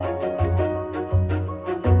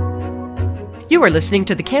You are listening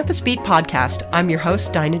to the Campus Beat podcast. I'm your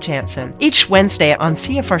host, Dinah Jansen. Each Wednesday on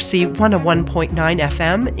CFRC 101.9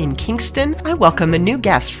 FM in Kingston, I welcome a new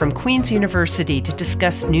guest from Queen's University to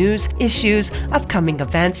discuss news, issues, upcoming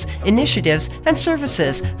events, initiatives, and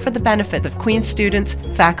services for the benefit of Queen's students,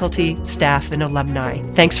 faculty, staff, and alumni.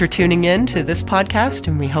 Thanks for tuning in to this podcast,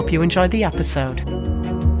 and we hope you enjoy the episode.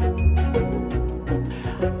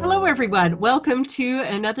 Hello, everyone. Welcome to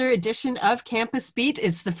another edition of Campus Beat.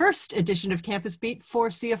 It's the first edition of Campus Beat for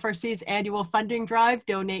CFRC's annual funding drive,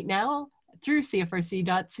 Donate Now, through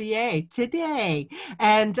cfrc.ca today.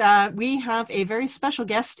 And we have a very special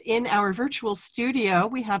guest in our virtual studio.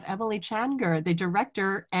 We have Emily Changer, the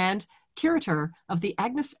director and curator of the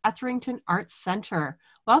Agnes Etherington Arts Center.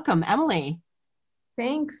 Welcome, Emily.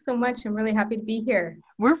 Thanks so much. I'm really happy to be here.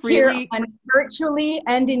 We're really here on virtually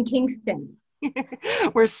and in Kingston.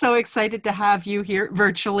 We're so excited to have you here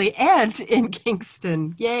virtually and in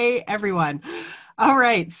Kingston. Yay, everyone. All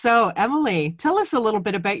right. So, Emily, tell us a little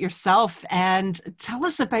bit about yourself and tell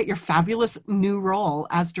us about your fabulous new role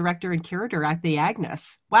as director and curator at the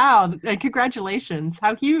Agnes. Wow. And congratulations.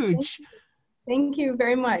 How huge. Thank you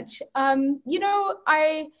very much. My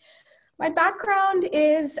background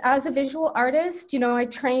is as a visual artist. I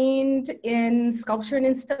trained in sculpture and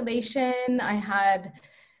installation. I had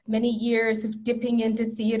many years of dipping into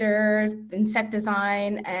theater and set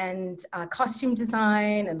design and costume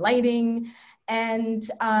design and lighting. And,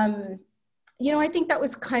 I think that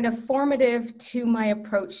was kind of formative to my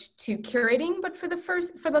approach to curating. But for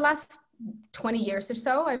the last 20 years or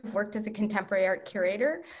so, I've worked as a contemporary art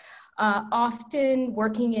curator, often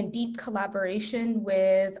working in deep collaboration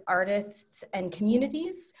with artists and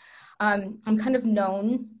communities. I'm kind of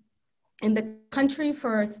known in the country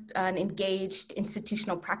for an engaged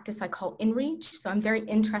institutional practice I call InReach. So I'm very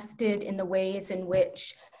interested in the ways in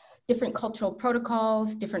which different cultural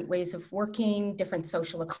protocols, different ways of working, different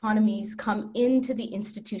social economies come into the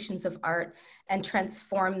institutions of art and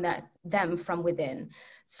transform them from within.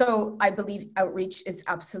 So I believe outreach is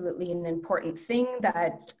absolutely an important thing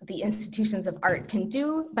that the institutions of art can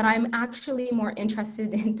do, but I'm actually more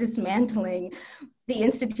interested in dismantling the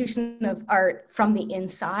institution of art from the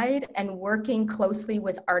inside and working closely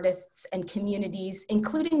with artists and communities,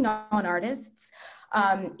 including non-artists,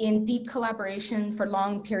 in deep collaboration for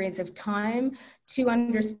long periods of time to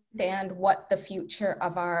understand what the future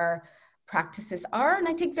of our practices are. And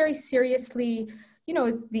I take very seriously,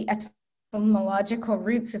 the etymological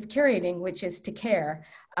roots of curating, which is to care.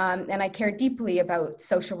 And I care deeply about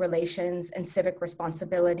social relations and civic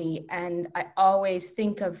responsibility. And I always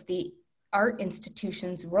think of the art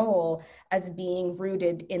institution's role as being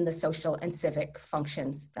rooted in the social and civic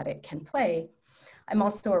functions that it can play. I'm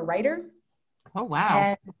also a writer. Oh,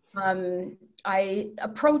 wow. And I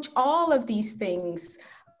approach all of these things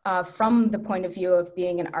from the point of view of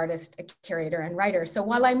being an artist, a curator, and writer. So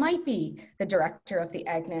while I might be the director of the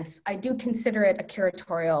Agnes, I do consider it a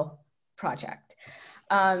curatorial project.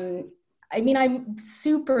 I'm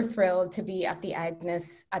super thrilled to be at the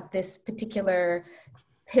Agnes at this particular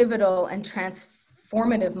pivotal and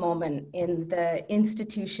transformative moment in the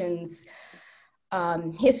institution's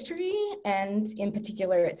history and in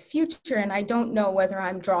particular its future. And I don't know whether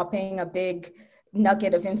I'm dropping a big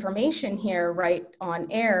nugget of information here right on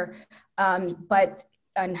air,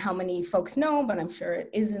 and how many folks know, but I'm sure it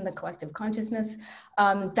is in the collective consciousness,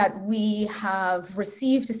 that we have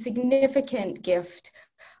received a significant gift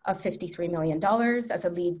of $53 million as a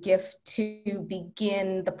lead gift to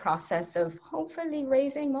begin the process of hopefully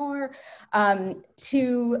raising more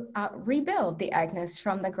to rebuild the Agnes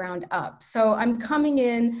from the ground up. So I'm coming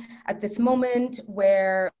in at this moment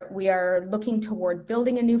where we are looking toward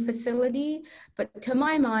building a new facility, but to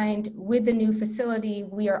my mind, with the new facility,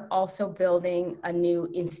 we are also building a new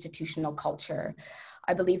institutional culture.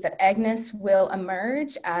 I believe that Agnes will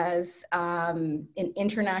emerge as an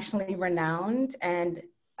internationally renowned and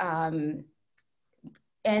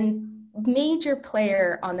major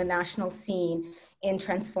player on the national scene in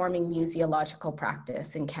transforming museological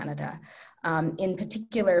practice in Canada, in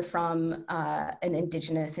particular from an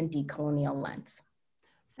Indigenous and decolonial lens.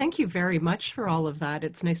 Thank you very much for all of that.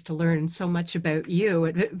 It's nice to learn so much about you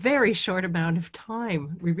in a very short amount of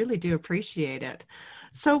time. We really do appreciate it.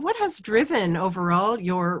 So what has driven overall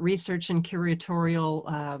your research and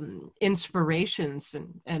curatorial inspirations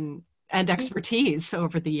and expertise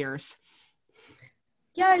over the years?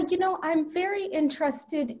 Yeah, I'm very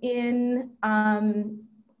interested in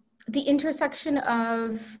the intersection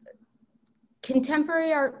of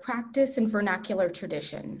contemporary art practice and vernacular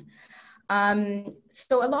tradition.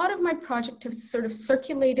 So a lot of my project has sort of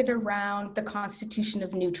circulated around the constitution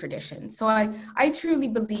of new traditions. So I truly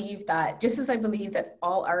believe that, just as I believe that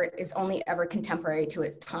all art is only ever contemporary to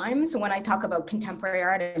its time. So when I talk about contemporary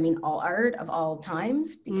art, I mean all art of all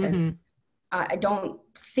times, because I don't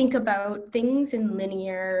think about things in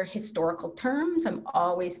linear historical terms. I'm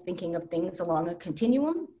always thinking of things along a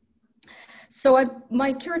continuum. So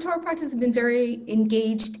my curatorial practice has been very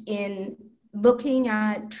engaged in looking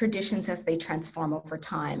at traditions as they transform over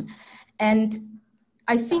time. And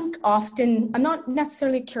I think often, I'm not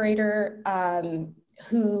necessarily a curator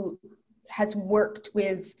who has worked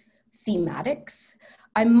with thematics.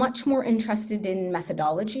 I'm much more interested in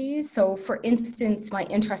methodologies. So for instance, my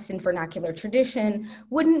interest in vernacular tradition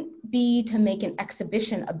wouldn't be to make an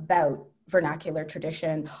exhibition about vernacular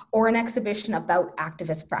tradition or an exhibition about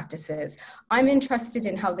activist practices. I'm interested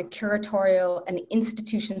in how the curatorial and the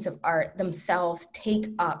institutions of art themselves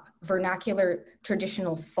take up vernacular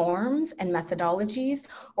traditional forms and methodologies,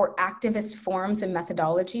 or activist forms and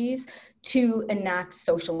methodologies, to enact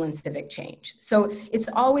social and civic change. So it's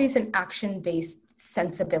always an action-based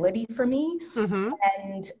sensibility for me.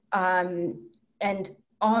 And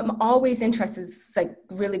I'm always interested, like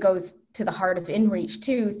really goes to the heart of InReach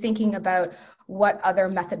too, thinking about what other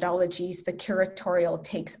methodologies the curatorial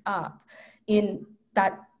takes up in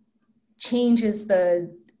that changes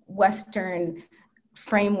the Western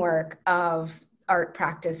framework of art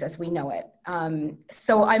practice as we know it.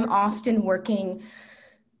 So I'm often working,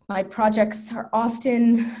 my projects are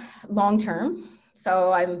often long-term.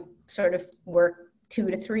 So I'm sort of work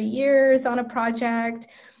 2 to 3 years on a project.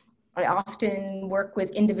 I often work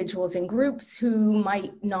with individuals and groups who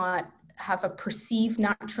might not have a perceived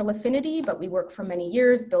natural affinity, but we work for many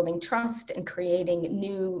years building trust and creating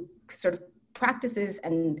new sort of practices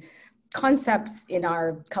and concepts in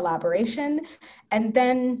our collaboration. And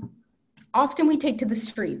then often we take to the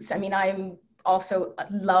streets. I mean, I'm also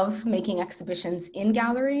love making exhibitions in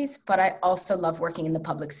galleries, but I also love working in the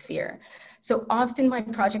public sphere. So often my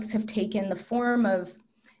projects have taken the form of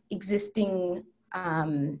existing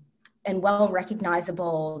and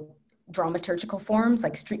well-recognizable dramaturgical forms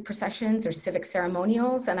like street processions or civic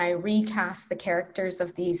ceremonials, and I recast the characters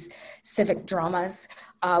of these civic dramas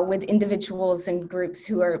with individuals and groups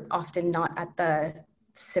who are often not at the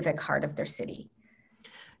civic heart of their city.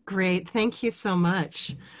 Great, thank you so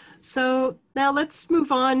much. So now let's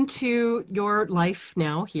move on to your life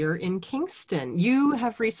now here in Kingston. You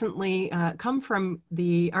have recently come from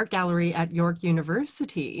the art gallery at York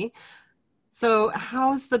University. So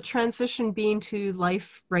how's the transition been to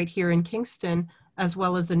life right here in Kingston, as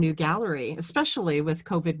well as a new gallery, especially with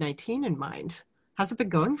COVID-19 in mind? How's it been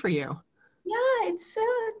going for you? Yeah, it's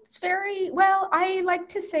very, well, I like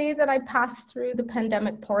to say that I passed through the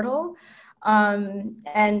pandemic portal.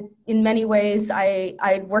 And in many ways,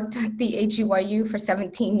 I worked at the AGYU for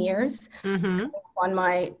 17 years. It's on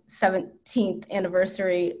my 17th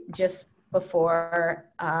anniversary just before,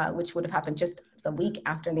 which would have happened just the week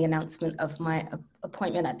after the announcement of my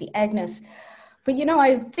appointment at the Agnes. But, you know,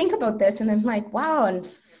 I think about this and I'm like, wow, and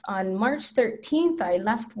on March 13th, I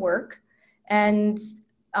left work. And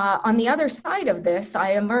on the other side of this,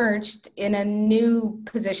 I emerged in a new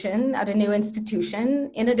position at a new institution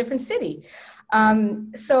in a different city.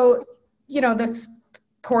 So, you know, this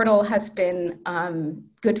portal has been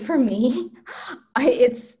good for me.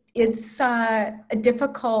 It's a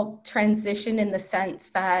difficult transition in the sense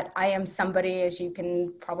that I am somebody, as you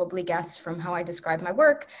can probably guess from how I describe my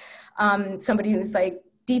work, somebody who's like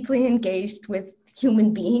deeply engaged with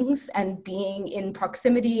human beings and being in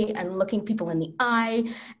proximity and looking people in the eye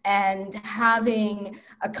and having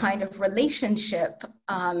a kind of relationship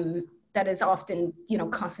that is often, you know,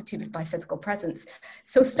 constituted by physical presence.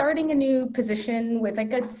 So starting a new position with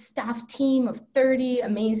like a staff team of 30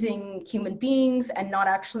 amazing human beings and not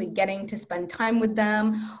actually getting to spend time with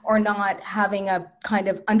them or not having a kind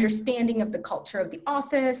of understanding of the culture of the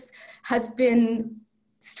office has been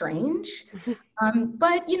strange.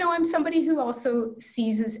 But, you know, I'm somebody who also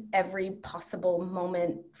seizes every possible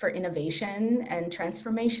moment for innovation and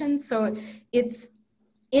transformation. So it's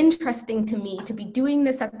interesting to me to be doing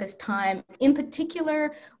this at this time, in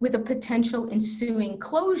particular with a potential ensuing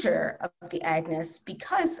closure of the Agnes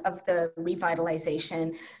because of the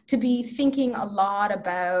revitalization, to be thinking a lot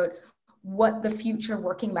about what the future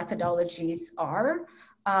working methodologies are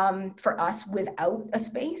for us without a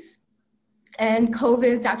space. And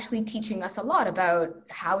COVID's actually teaching us a lot about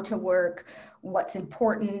how to work, what's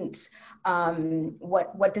important,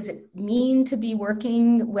 what does it mean to be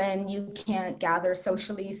working when you can't gather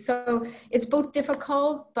socially. So it's both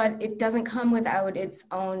difficult, but it doesn't come without its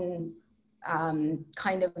own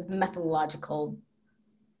kind of methodological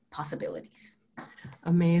possibilities.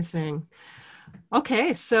 Amazing.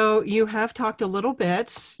 Okay, so you have talked a little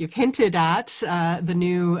bit, you've hinted at the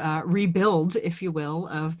new rebuild, if you will,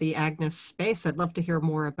 of the Agnes space. I'd love to hear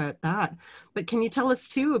more about that. But can you tell us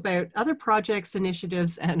too about other projects,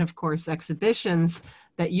 initiatives, and of course, exhibitions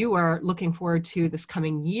that you are looking forward to this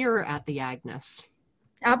coming year at the Agnes?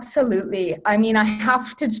 Absolutely. I mean, I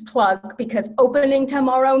have to plug, because opening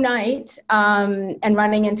tomorrow night and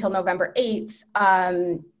running until November 8th,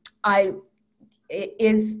 it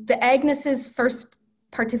is the Agnes's first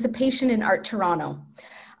participation in Art Toronto.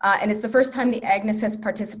 And it's the first time the Agnes has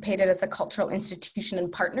participated as a cultural institution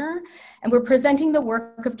and partner. And we're presenting the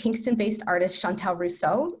work of Kingston-based artist Chantal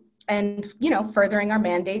Rousseau, and, you know, furthering our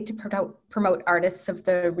mandate to promote artists of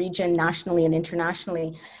the region nationally and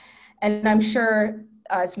internationally. And I'm sure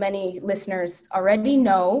as many listeners already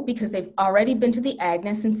know, because they've already been to the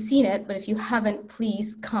Agnes and seen it, but if you haven't,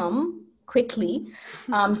 please come quickly.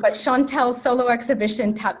 But Chantal's solo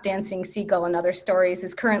exhibition, Tap Dancing Seagull and Other Stories,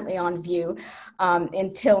 is currently on view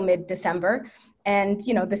until mid-December. And,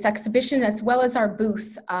 you know, this exhibition, as well as our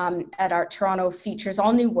booth at Art Toronto, features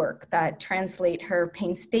all new work that translate her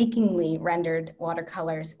painstakingly rendered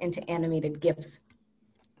watercolors into animated GIFs.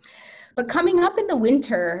 But coming up in the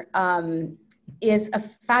winter, is a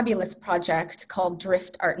fabulous project called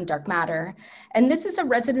Drift Art and Dark Matter. And this is a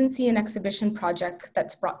residency and exhibition project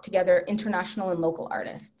that's brought together international and local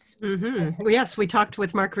artists. Mm-hmm. Well, yes, we talked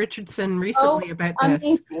with Mark Richardson recently about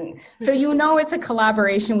this. Amazing. So you know it's a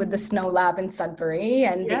collaboration with the Snow Lab in Sudbury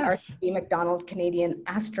and the Arthur B. McDonald Canadian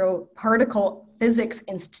Astroparticle Physics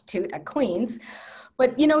Institute at Queen's.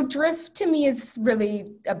 But, you know, Drift to me is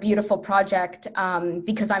really a beautiful project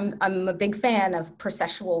because I'm a big fan of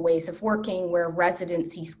processual ways of working where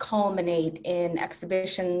residencies culminate in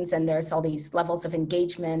exhibitions and there's all these levels of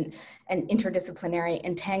engagement and interdisciplinary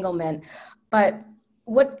entanglement. But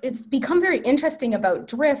what it's become very interesting about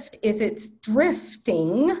Drift is it's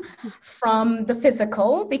drifting from the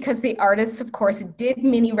physical, because the artists, of course, did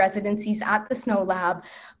mini residencies at the Snow Lab.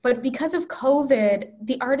 But because of COVID,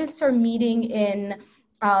 the artists are meeting in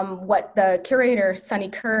what the curator, Sunny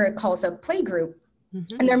Kerr, calls a play group.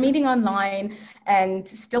 Mm-hmm. And they're meeting online and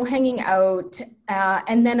still hanging out.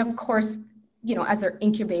 And then, of course, you know, as they're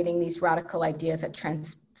incubating these radical ideas that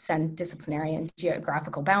transcend disciplinary and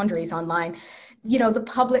geographical boundaries online, you know, the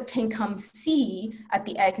public can come see at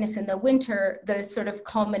the Agnes in the winter the sort of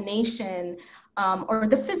culmination or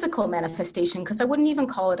the physical manifestation, because I wouldn't even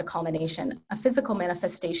call it a culmination, a physical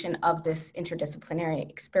manifestation of this interdisciplinary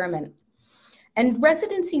experiment. And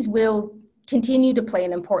residencies will continue to play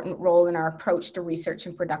an important role in our approach to research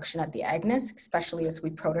and production at the Agnes, especially as we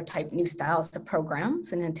prototype new styles of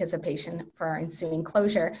programs in anticipation for our ensuing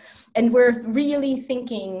closure. And we're really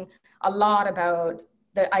thinking a lot about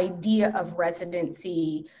the idea of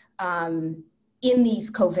residency in these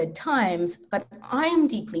COVID times, but I'm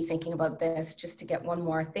deeply thinking about this, just to get one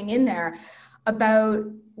more thing in there, about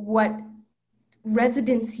what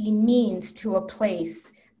residency means to a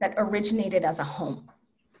place that originated as a home.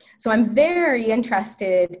 So I'm very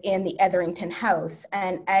interested in the Etherington House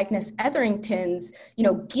and Agnes Etherington's, you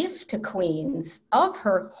know, gift to Queens of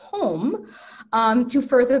her home to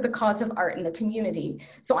further the cause of art in the community.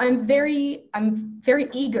 So I'm very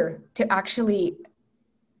eager to actually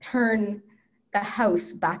turn the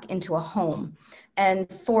house back into a home,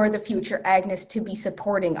 and for the future Agnes to be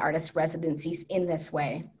supporting artist residencies in this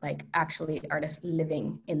way, like actually artists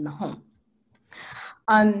living in the home.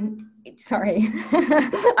 Sorry,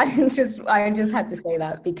 I just had to say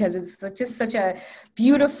that because it's just such a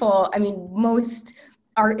beautiful, I mean, most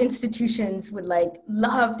art institutions would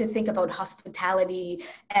love to think about hospitality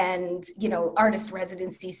and, you know, artist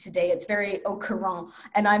residencies today. It's very au courant.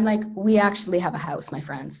 And I'm like, we actually have a house, my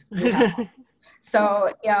friends. So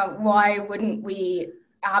yeah, why wouldn't we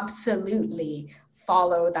absolutely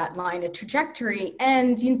follow that line of trajectory,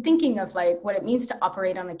 and in thinking of what it means to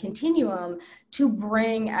operate on a continuum to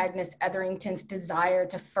bring Agnes Etherington's desire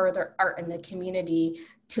to further art in the community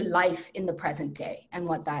to life in the present day, and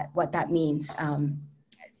what that means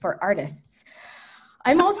for artists.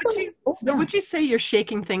 Would you say you're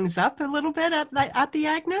shaking things up a little bit at the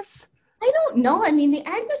Agnes? I don't know. I mean, the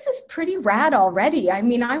Agnes is pretty rad already. I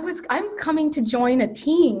mean, I'm coming to join a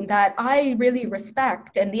team that I really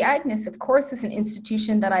respect. And the Agnes, of course, is an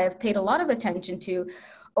institution that I have paid a lot of attention to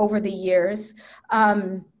over the years.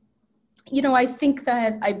 You know, I think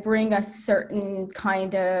that I bring a certain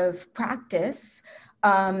kind of practice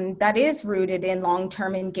that is rooted in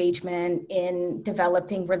long-term engagement, in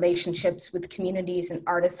developing relationships with communities and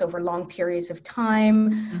artists over long periods of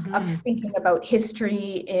time, of thinking about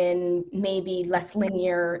history in maybe less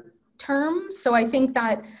linear terms. So I think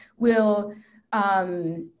that will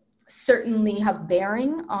certainly have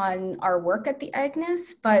bearing on our work at the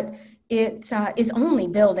Agnes, but it is only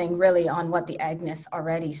building really on what the Agnes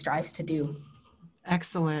already strives to do.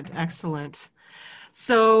 Excellent, excellent.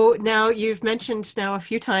 So now you've mentioned now a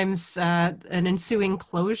few times an ensuing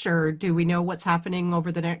closure. Do we know what's happening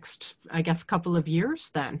over the next, I guess, couple of years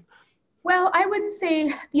then? Well, I would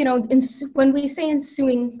say, you know, when we say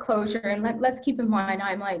ensuing closure, and let's keep in mind,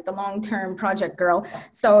 I'm like the long-term project girl.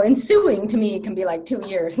 So ensuing to me can be like 2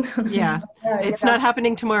 years. Yeah, so, it's not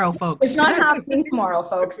happening tomorrow, folks. It's not happening tomorrow,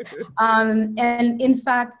 folks. And in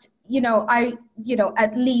fact,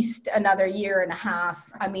 at least another year and a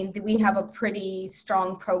half. I mean, we have a pretty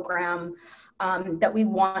strong program that we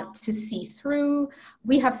want to see through.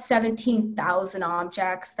 We have 17,000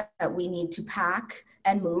 objects that we need to pack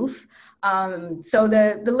and move. So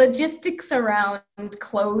the logistics around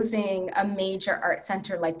closing a major art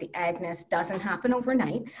center like the Agnes doesn't happen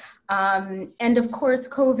overnight. And of course,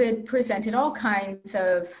 COVID presented all kinds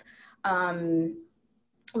of,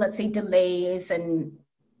 let's say, delays and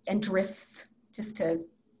drifts, just to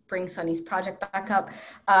bring Sunny's project back up,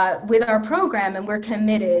 with our program, and we're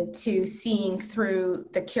committed to seeing through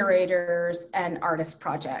the curators and artists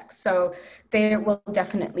projects. So they will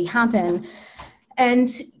definitely happen.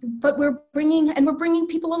 But we're bringing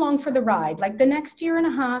people along for the ride. Like the next year and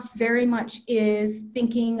a half very much is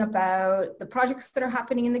thinking about the projects that are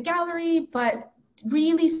happening in the gallery, but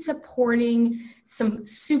really supporting some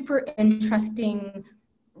super interesting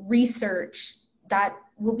research that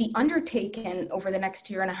will be undertaken over the next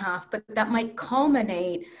year and a half, but that might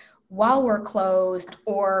culminate while we're closed,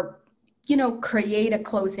 or, you know, create a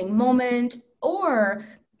closing moment, or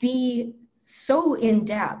be so in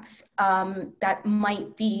depth that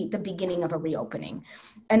might be the beginning of a reopening.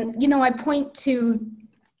 And, you know, I point to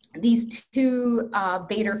these two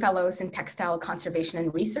Bader Fellows in Textile Conservation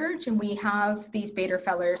and Research, and we have these Bader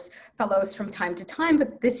Fellows from time to time,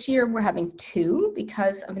 but this year we're having 2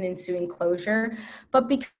 because of an ensuing closure, but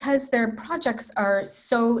because their projects are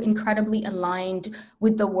so incredibly aligned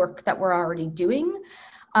with the work that we're already doing.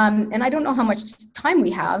 And I don't know how much time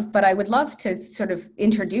we have, but I would love to sort of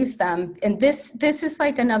introduce them. And this is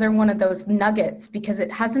like another one of those nuggets, because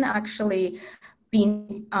it hasn't actually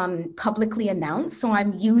been publicly announced. So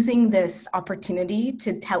I'm using this opportunity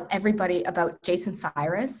to tell everybody about Jason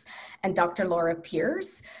Cyrus and Dr. Laura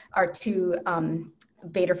Pierce, our 2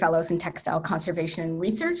 Bader Fellows in Textile Conservation and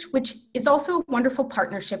Research, which is also a wonderful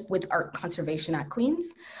partnership with Art Conservation at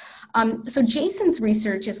Queen's. So Jason's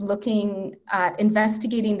research is looking at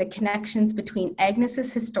investigating the connections between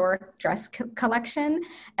Agnes's historic dress collection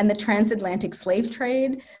and the transatlantic slave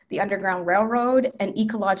trade, the Underground Railroad, and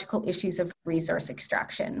ecological issues of resource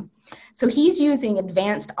extraction. So he's using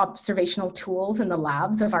advanced observational tools in the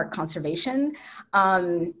labs of Art Conservation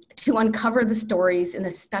to uncover the stories in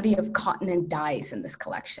the study of cotton and dyes in this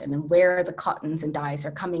collection, and where the cottons and dyes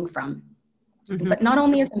are coming from. Mm-hmm. But not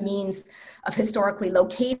only as a means of historically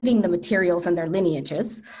locating the materials and their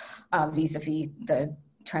lineages, vis-a-vis the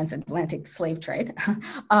transatlantic slave trade,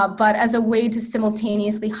 but as a way to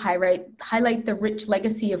simultaneously highlight the rich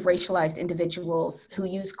legacy of racialized individuals who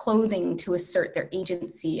use clothing to assert their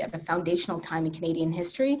agency at a foundational time in Canadian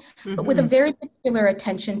history, mm-hmm. but with a very particular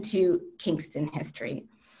attention to Kingston history.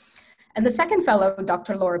 And the second fellow,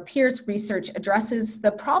 Dr. Laura Pierce, research addresses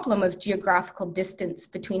the problem of geographical distance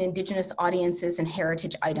between Indigenous audiences and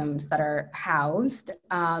heritage items that are housed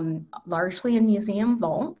largely in museum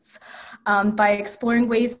vaults by exploring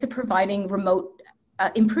ways to providing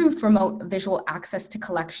improved remote visual access to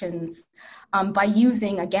collections by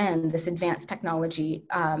using, again, this advanced technology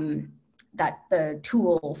that the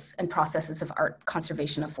tools and processes of art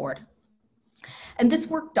conservation afford. And this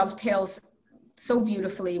work dovetails so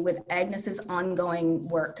beautifully with Agnes's ongoing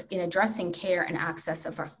work in addressing care and access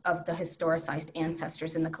of the historicized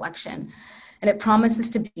ancestors in the collection. And it promises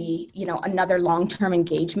to be, you know, another long-term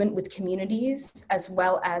engagement with communities, as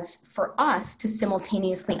well as for us to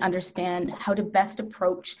simultaneously understand how to best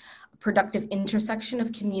approach a productive intersection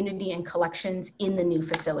of community and collections in the new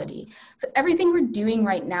facility. So everything we're doing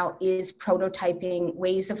right now is prototyping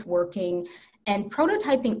ways of working and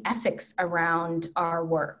prototyping ethics around our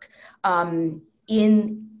work.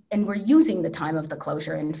 And we're using the time of the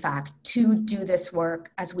closure, in fact, to do this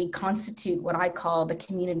work as we constitute what I call the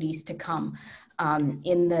communities to come.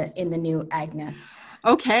 in the new Agnes.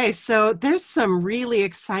 Okay, so there's some really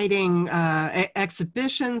exciting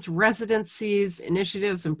exhibitions, residencies,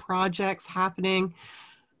 initiatives, and projects happening.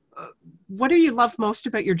 What do you love most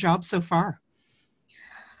about your job so far?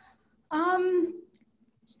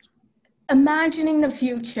 Imagining the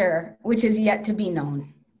future, which is yet to be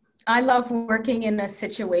known. I love working in a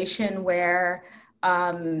situation where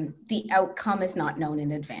the outcome is not known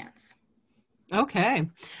in advance. Okay.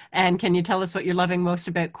 And can you tell us what you're loving most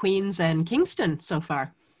about Queens and Kingston so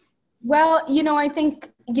far? Well, I think,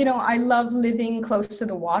 I love living close to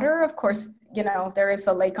the water. Of course, there is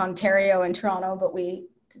a Lake Ontario in Toronto, but we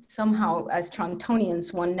somehow, as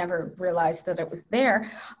Torontonians, one never realized that it was there.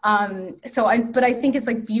 But I think it's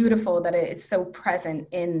like beautiful that it's so present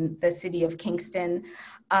in the city of Kingston.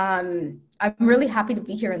 I'm really happy to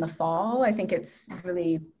be here in the fall. I think it's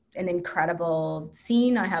really an incredible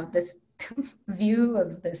scene. I have this view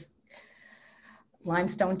of this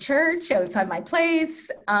limestone church outside my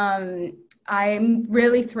place. I'm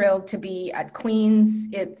really thrilled to be at Queens.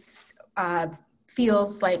 It's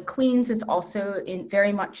feels like Queens is also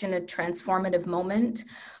very much in a transformative moment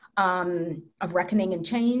of reckoning and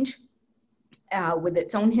change with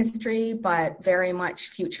its own history, but very much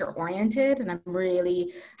future oriented. And I'm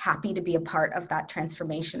really happy to be a part of that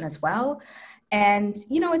transformation as well. And,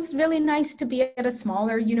 it's really nice to be at a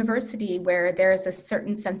smaller university where there's a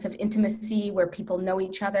certain sense of intimacy, where people know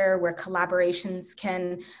each other, where collaborations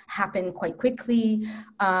can happen quite quickly.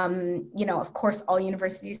 Of course, all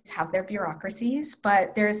universities have their bureaucracies,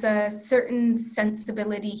 but there's a certain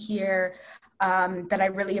sensibility here that I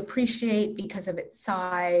really appreciate because of its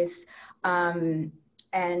size and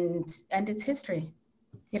its history.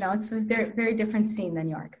 It's a very, very different scene than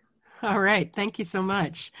York. All right. Thank you so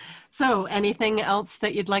much. So anything else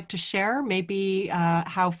that you'd like to share? Maybe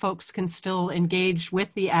how folks can still engage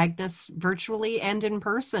with the Agnes virtually and in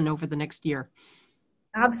person over the next year?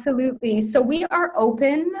 Absolutely. So we are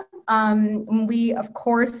open. We, of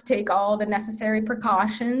course, take all the necessary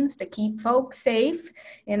precautions to keep folks safe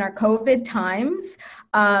in our COVID times,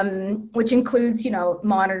 which includes,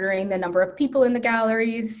 monitoring the number of people in the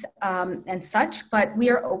galleries and such, but we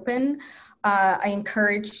are open. I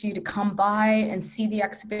encourage you to come by and see the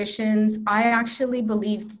exhibitions. I actually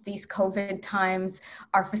believe that these COVID times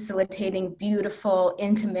are facilitating beautiful,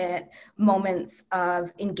 intimate moments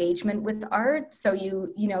of engagement with art. So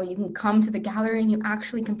you can come to the gallery and you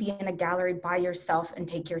actually can be in a gallery by yourself and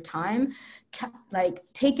take your time.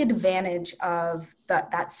 Take advantage of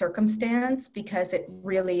that circumstance, because it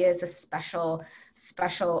really is a special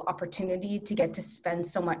opportunity to get to spend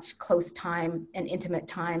so much close time and intimate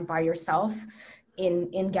time by yourself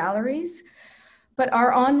in galleries. But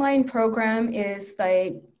our online program is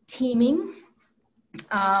teaming,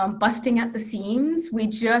 busting at the seams. We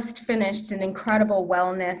just finished an incredible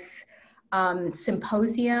wellness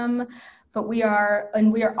symposium, but we are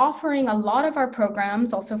offering a lot of our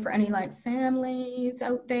programs also for any families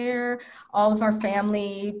out there. All of our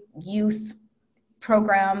family youth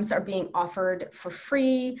programs are being offered for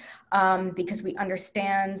free because we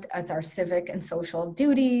understand as our civic and social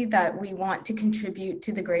duty that we want to contribute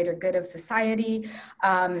to the greater good of society.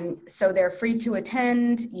 So they're free to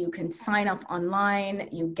attend. You can sign up online.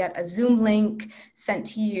 You get a Zoom link sent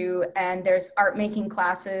to you, and there's art making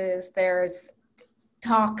classes. There's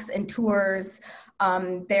talks and tours.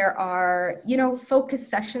 There are, focus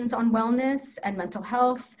sessions on wellness and mental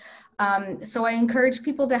health. So I encourage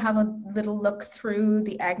people to have a little look through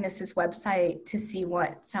the Agnes's website to see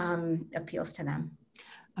what appeals to them.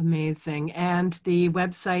 Amazing. And the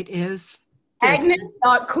website is?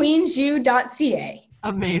 agnes.queensu.ca.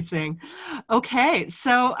 Amazing. Okay,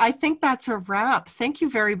 so I think that's a wrap. Thank you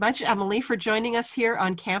very much, Emily, for joining us here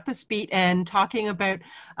on Campus Beat and talking about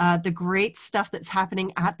the great stuff that's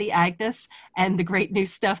happening at the Agnes and the great new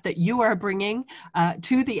stuff that you are bringing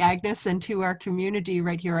to the Agnes and to our community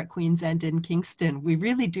right here at Queen's End in Kingston. We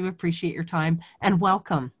really do appreciate your time, and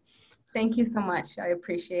welcome. Thank you so much. I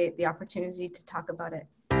appreciate the opportunity to talk about it.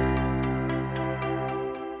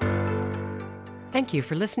 Thank you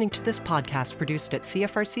for listening to this podcast produced at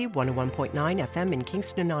CFRC 101.9 FM in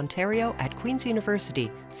Kingston, Ontario at Queen's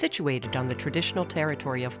University, situated on the traditional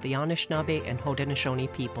territory of the Anishinaabe and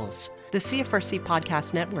Haudenosaunee peoples. The CFRC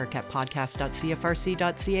Podcast Network at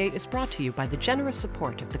podcast.cfrc.ca is brought to you by the generous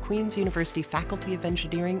support of the Queen's University Faculty of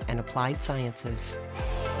Engineering and Applied Sciences.